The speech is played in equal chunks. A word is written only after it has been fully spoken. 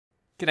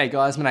G'day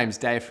guys, my name's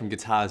Dave from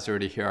Guitars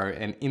Already Hero,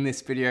 and in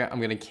this video I'm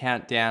going to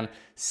count down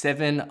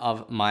 7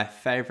 of my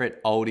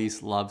favourite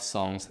oldies love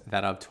songs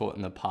that I've taught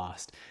in the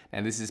past.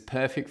 And this is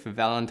perfect for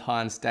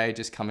Valentine's Day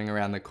just coming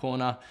around the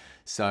corner.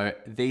 So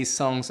these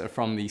songs are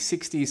from the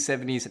 60s,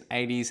 70s and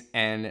 80s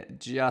and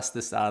just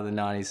the start of the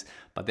 90s,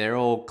 but they're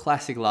all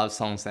classic love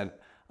songs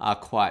that are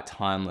quite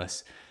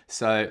timeless.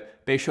 So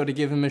be sure to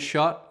give them a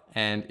shot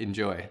and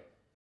enjoy.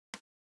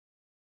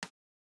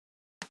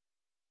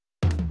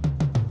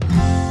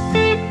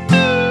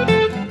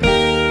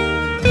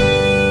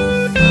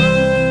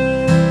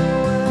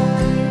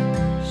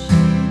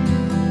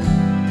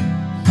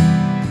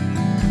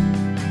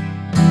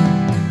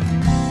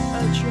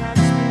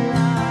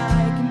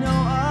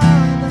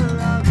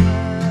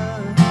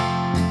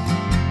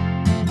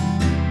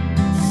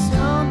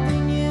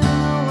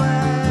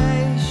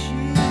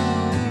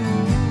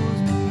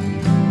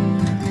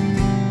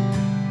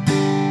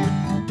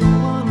 Don't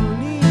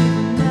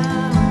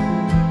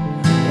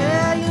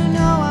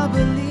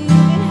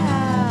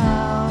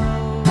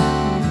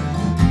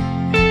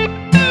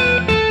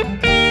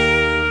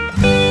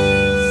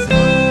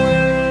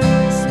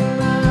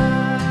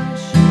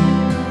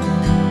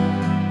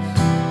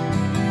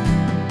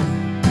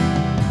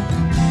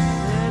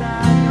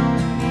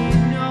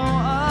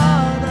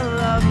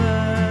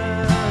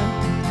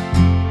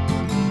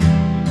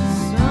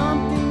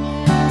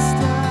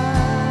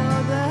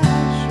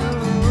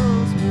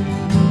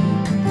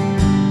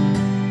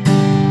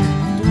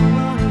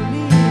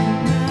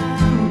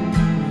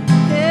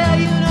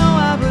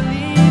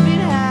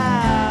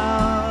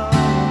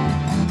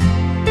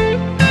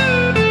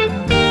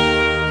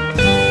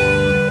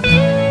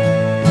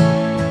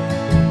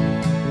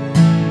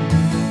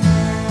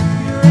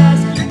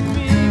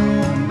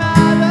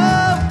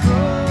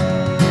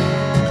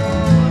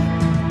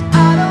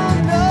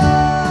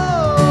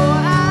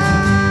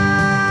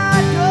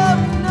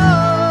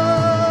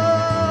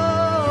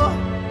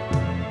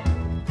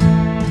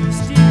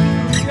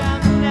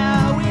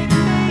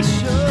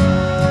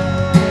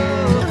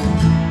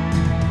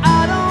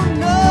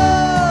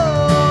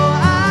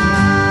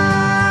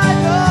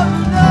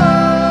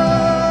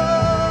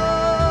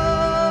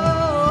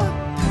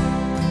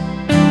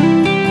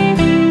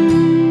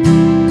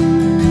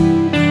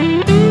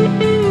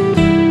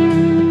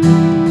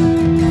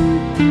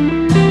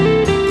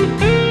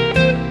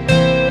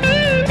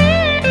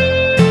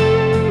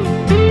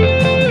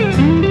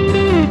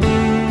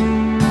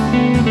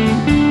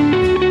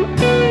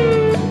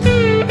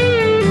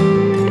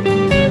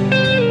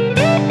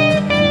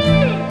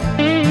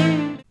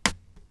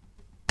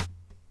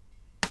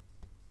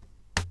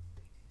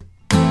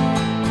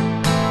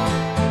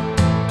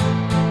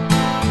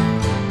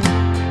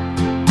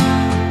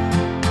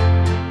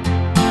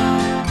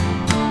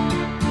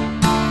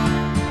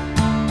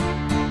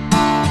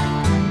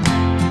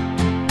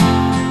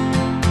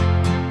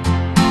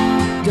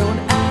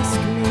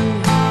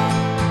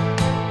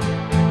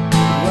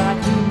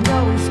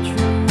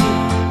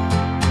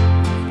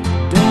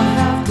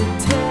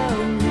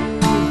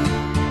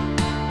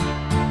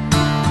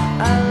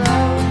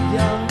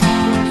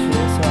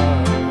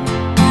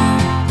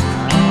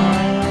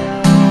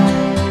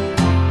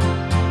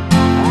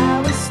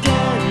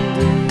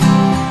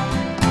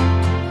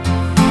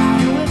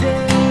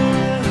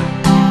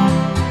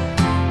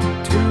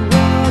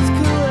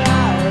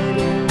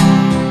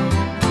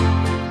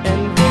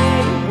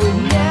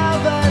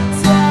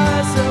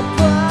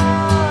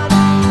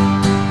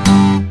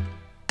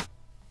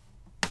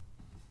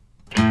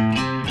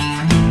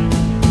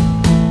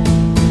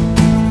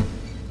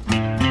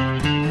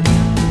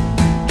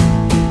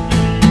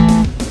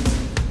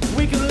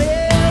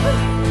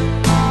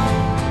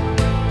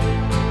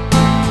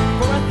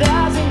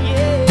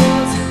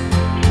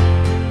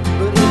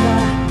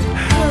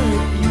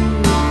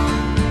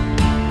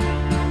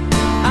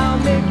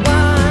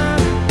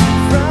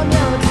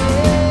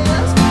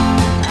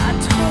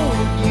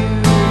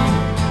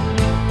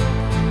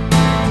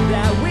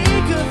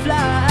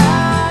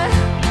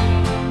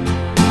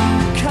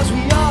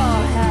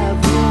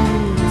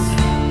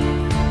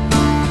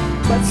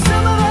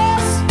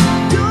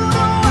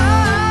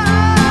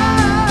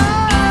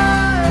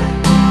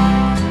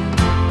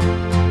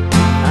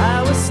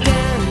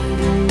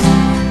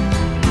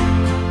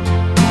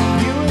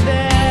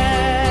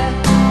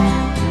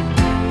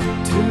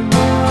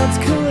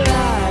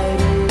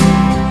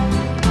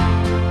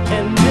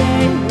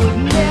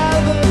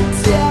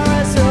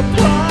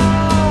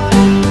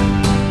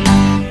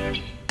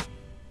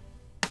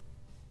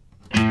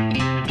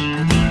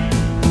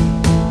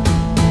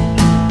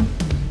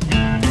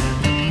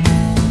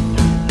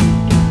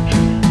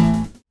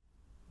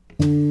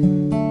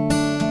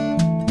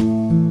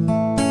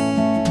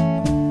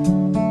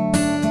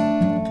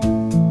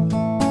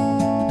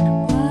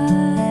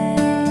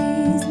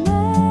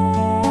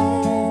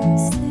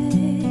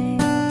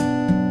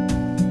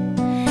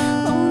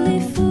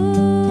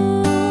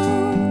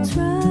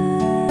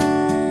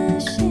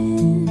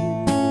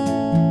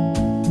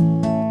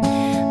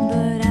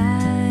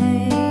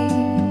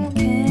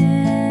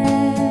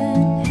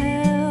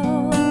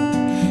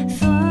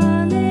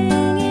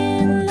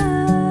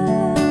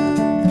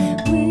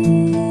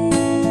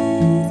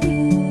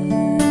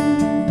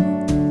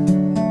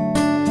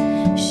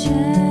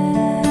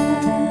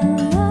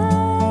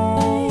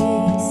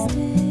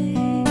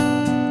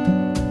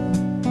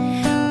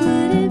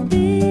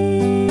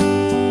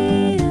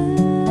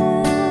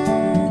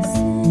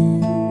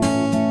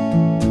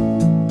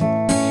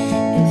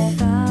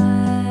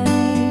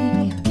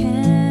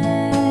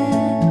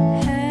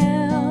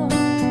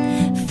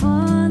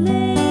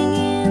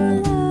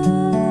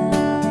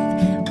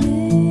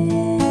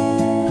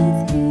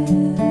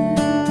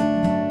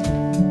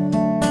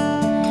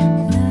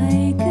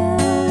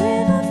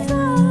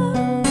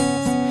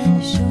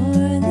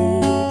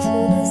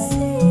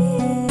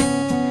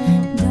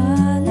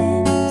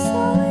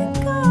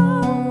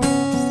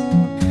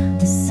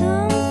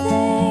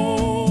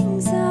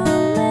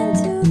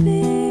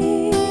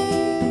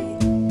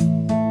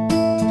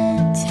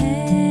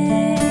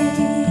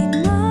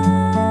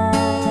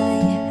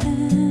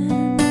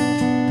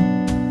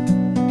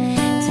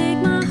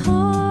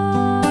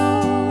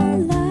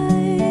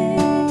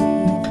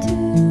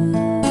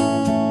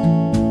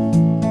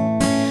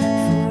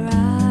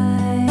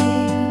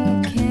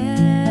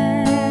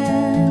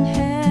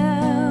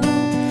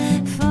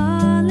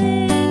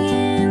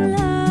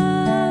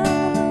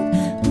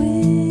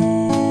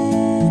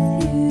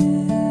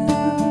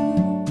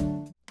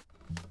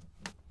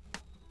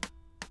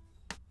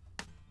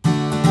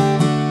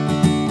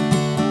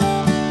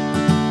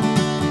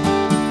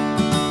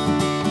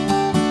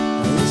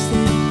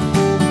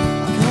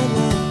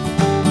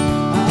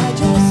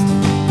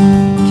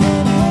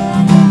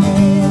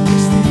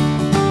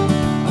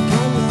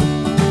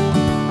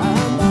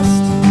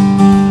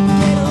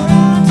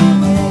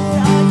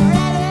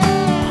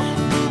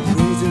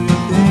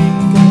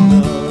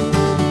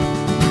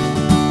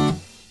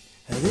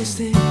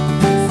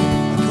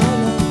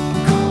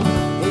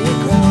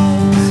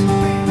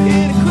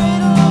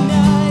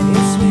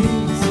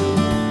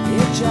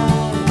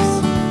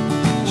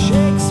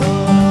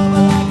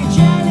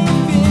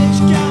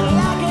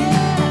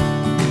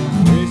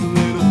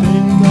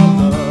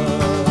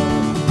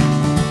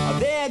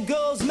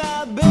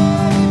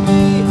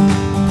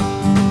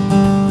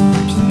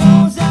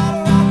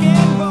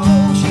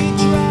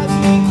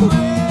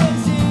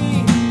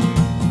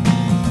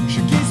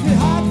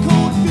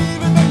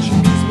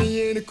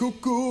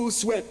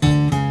sweat.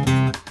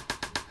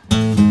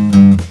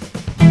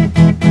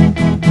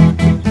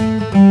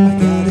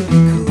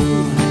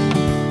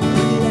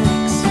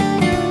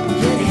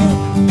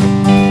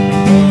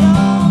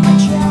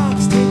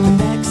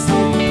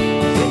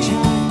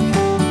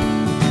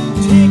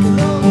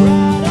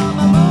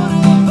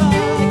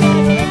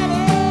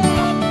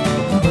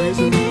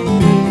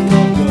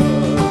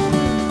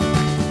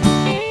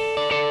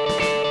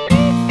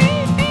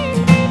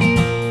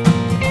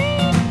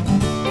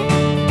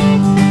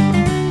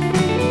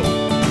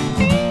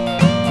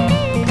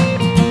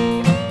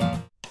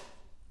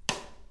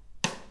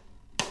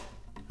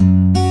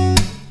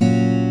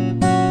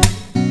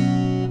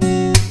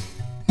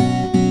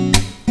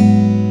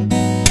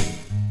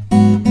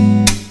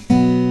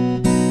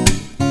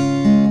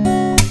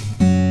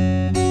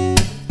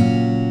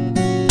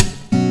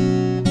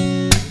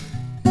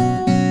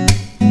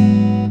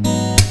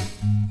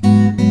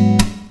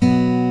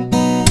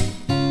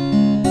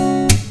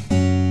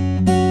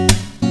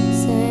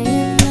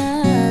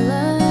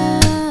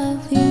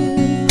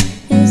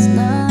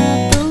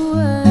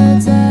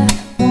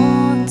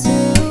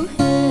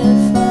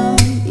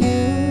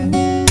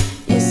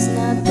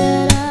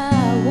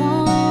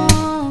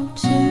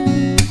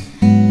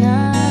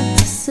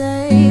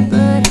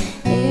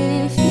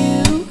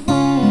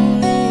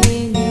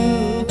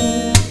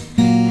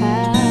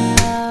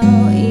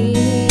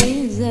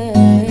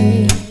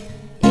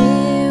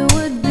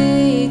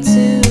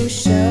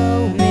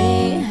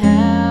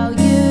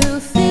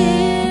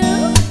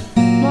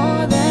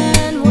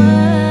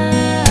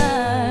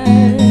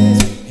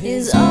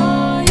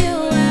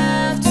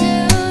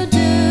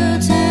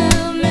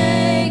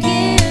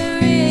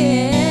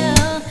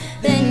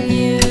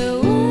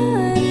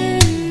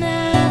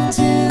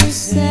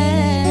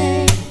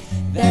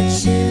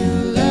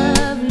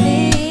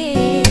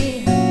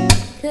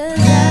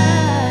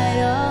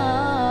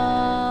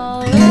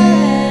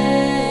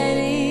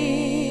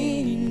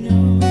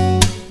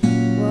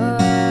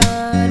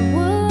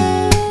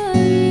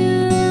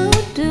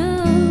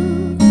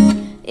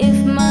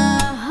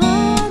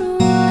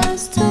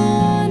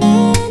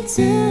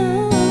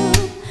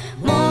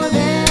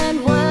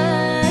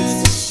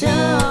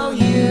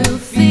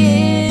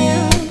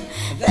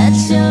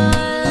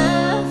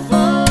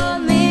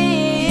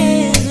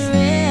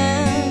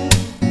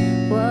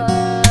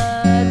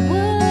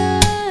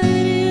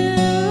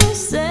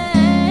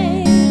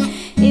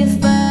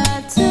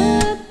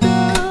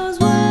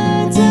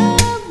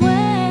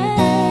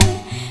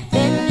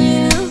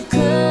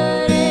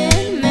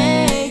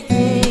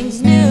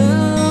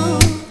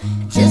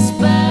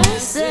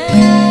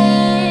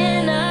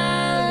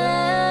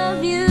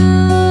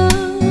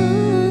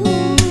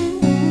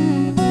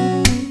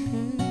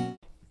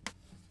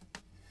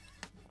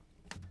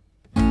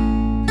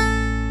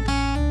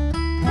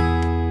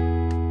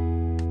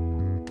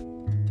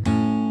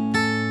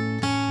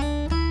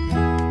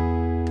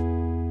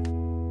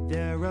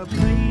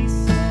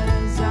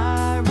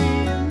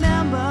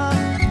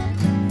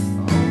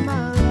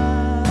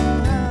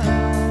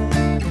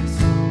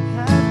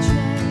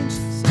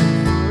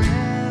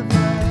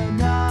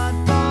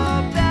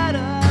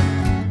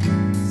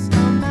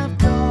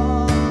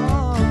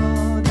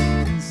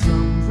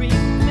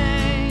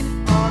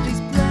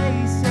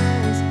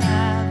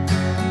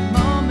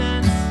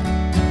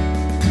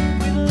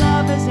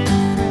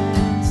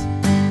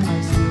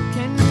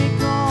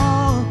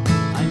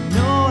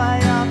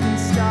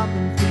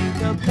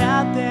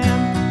 About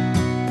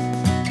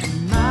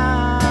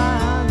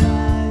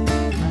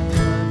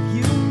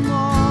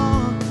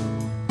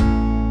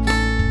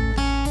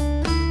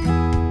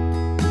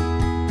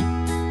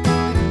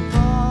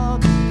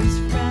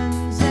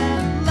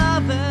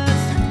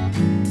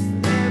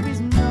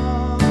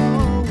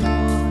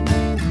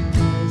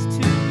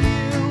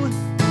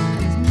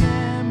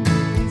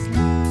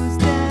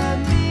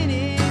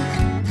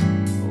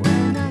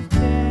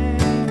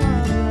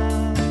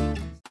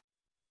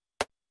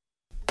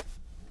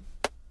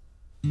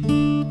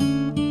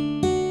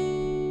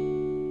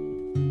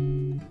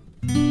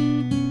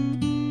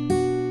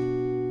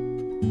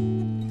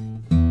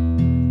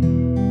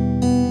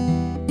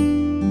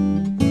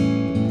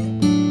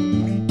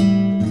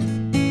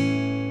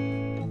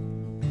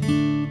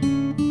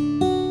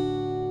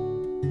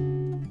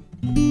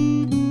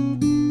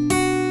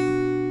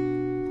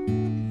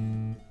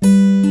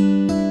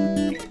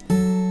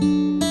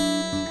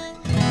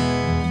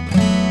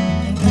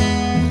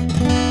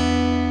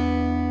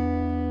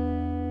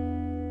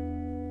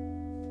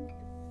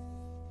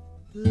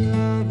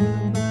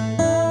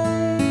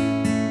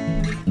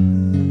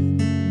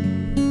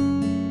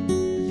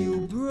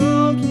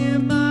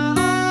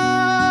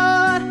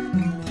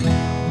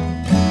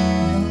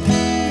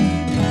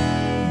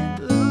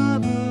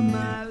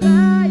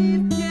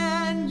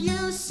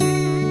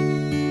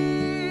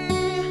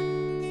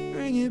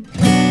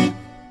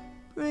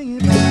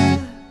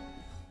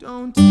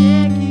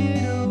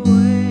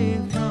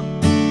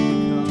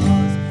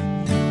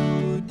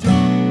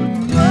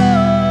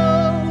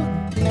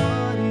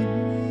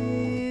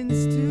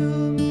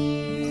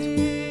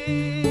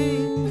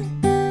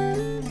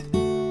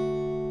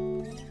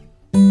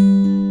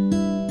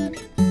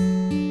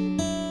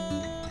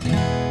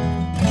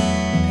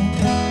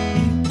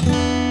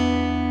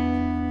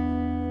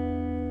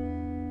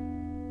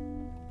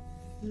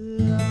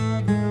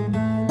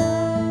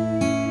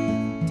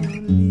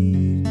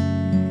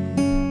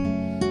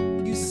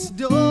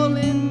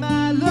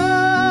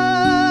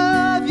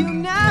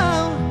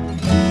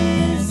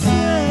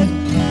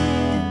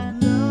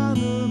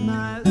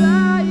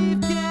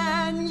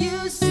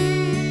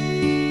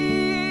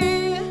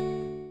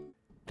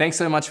Thanks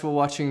so much for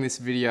watching this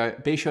video.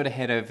 Be sure to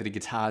head over to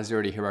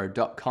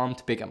guitarzerotohero.com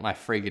to pick up my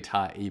free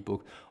guitar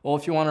ebook. Or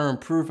if you want to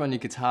improve on your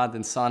guitar,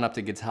 then sign up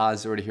to Guitar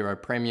Zero to Hero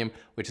Premium,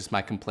 which is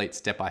my complete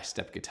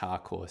step-by-step guitar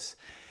course.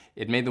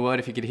 It'd mean the world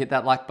if you could hit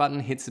that like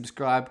button, hit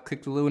subscribe,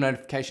 click the little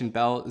notification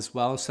bell as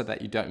well so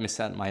that you don't miss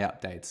out on my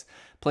updates.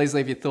 Please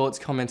leave your thoughts,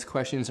 comments,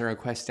 questions, and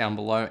requests down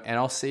below, and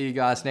I'll see you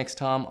guys next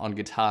time on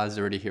Guitar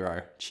Zero to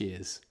Hero.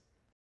 Cheers.